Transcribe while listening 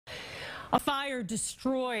A fire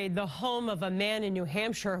destroyed the home of a man in New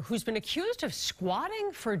Hampshire who's been accused of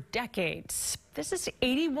squatting for decades. This is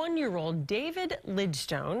 81-year-old David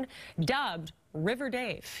Lidstone, dubbed River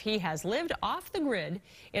Dave. He has lived off the grid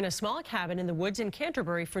in a small cabin in the woods in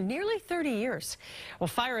Canterbury for nearly 30 years. Well,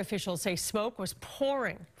 fire officials say smoke was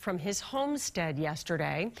pouring from his homestead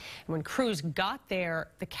yesterday. And when crews got there,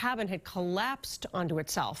 the cabin had collapsed onto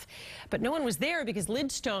itself. But no one was there because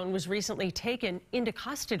Lidstone was recently taken into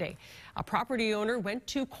custody. A property owner went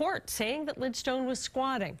to court saying that Lidstone was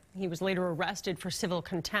squatting. He was later arrested for civil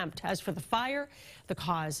contempt. As for the fire, the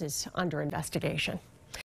cause is under investigation.